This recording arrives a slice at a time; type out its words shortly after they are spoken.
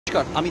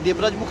Namaskar, I'm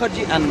Debraj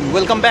Mukherjee and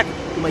welcome back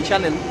to my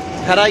channel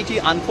Variety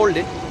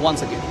Unfolded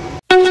once again.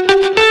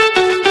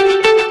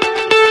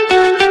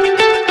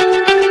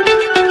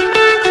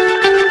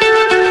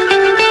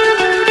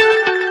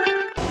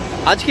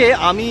 আজকে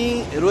আমি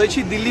রয়েছি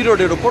দিল্লি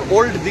রোডের ওপর,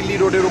 ওল্ড দিল্লি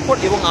রোডের ওপর,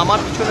 এবং আমার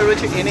পিছনে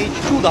রয়েছে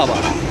NH2 ধাবা।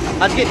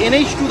 আজকে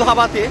NH2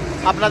 ধাবাতে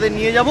আপনাদের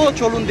নিয়ে যাব,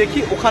 চলুন দেখি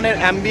ওখানের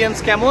অ্যাম্বিয়েন্স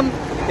কেমন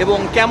এবং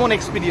কেমন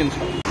এক্সপিরিয়েন্স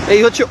হয়।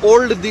 এই হচ্ছে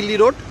ওল্ড দিল্লি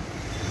রোড,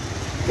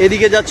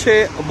 এদিকে যাচ্ছে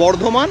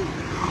বর্ধমান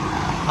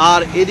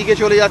আর এদিকে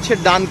চলে যাচ্ছে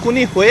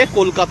ডানকুনি হয়ে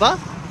কলকাতা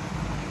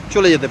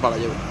চলে যেতে পারা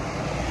যাবে।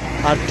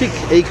 আর ঠিক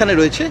এইখানে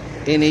রয়েছে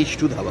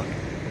NH2 ধাবা,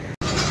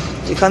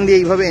 এখান দিয়ে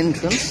এইভাবে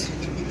এন্ট্রান্স।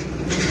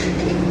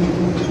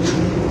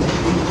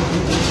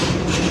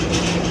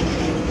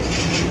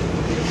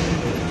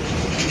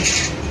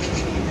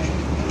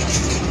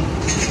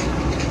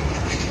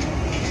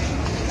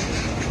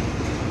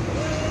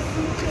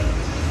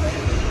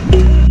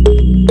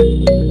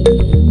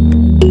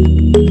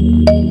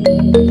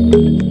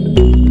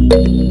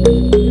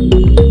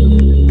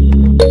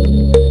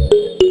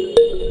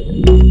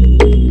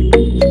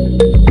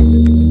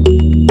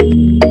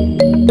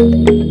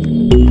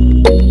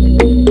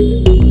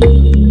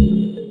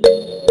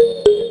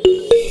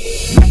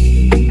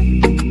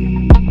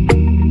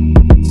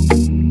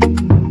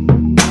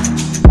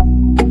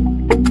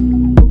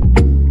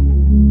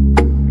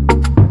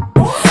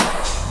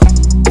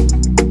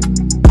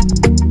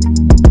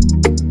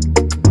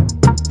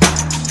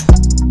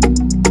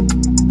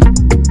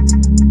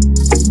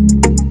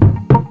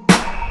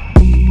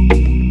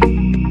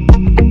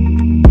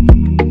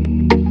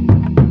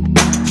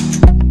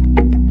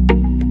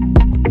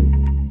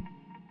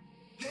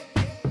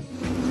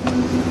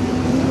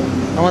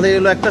 আমাদের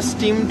এলো একটা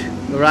স্টিমড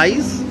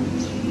রাইস,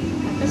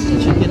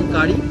 চিকেন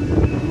কারি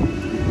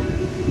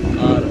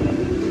আর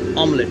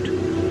অমলেট।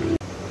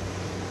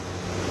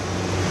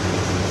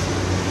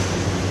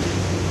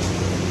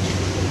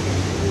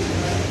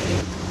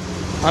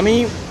 আমি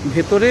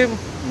ভেতরে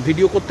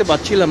ভিডিও করতে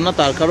পারছিলাম না,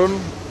 তার কারণ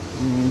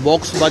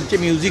বক্স বাজছে,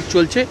 মিউজিক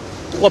চলছে,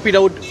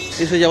 কপিরাইট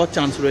এসে যাওয়ার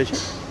চান্স রয়েছে,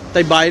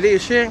 তাই বাইরে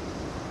এসে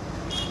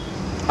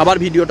আবার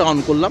ভিডিওটা অন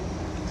করলাম।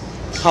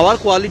 খাওয়ার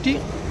কোয়ালিটি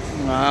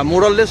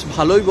মোরাললেস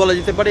ভালোই বলা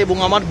যেতে পারে, এবং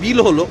আমার বিল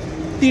হলো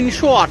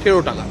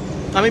 318 টাকা।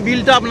 আমি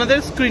বিলটা আপনাদের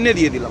স্ক্রিনে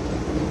দিয়ে দিলাম।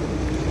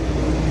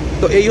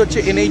 তো এই হচ্ছে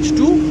NH2,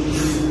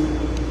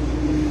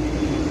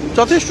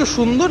 যথেষ্ট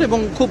সুন্দর এবং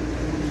খুব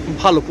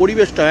ভালো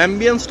পরিবেশটা,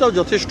 অ্যাম্বিয়েন্সটাও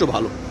যথেষ্ট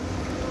ভালো।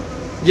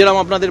 যেরকম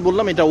আপনাদের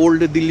বললাম, এটা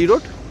ওল্ড দিল্লি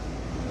রোড,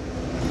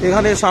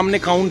 এখানে সামনে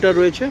কাউন্টার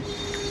রয়েছে।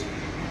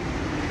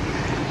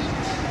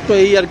 তো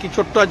এই আর কি,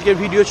 ছোট্ট আজকের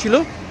ভিডিও ছিল,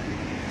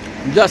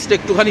 জাস্ট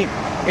একটুখানি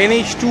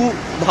NH2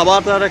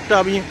 ধাবাটার একটা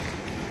আমি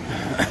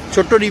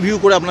ছোট্ট রিভিউ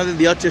করে আপনাদের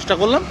দেওয়ার চেষ্টা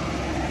করলাম।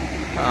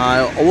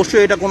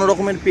 অবশ্যই এটা কোনো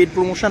রকমের পেড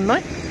প্রমোশন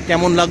নয়।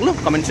 কেমন লাগলো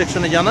কমেন্ট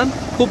সেকশনে জানান।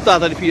 খুব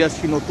তাড়াতাড়ি ফিরে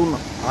আসছি নতুন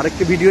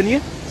আরেকটি ভিডিও নিয়ে।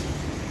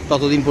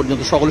 ততদিন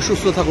পর্যন্ত সকলে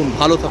সুস্থ থাকুন,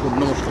 ভালো থাকুন,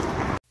 নমস্কার।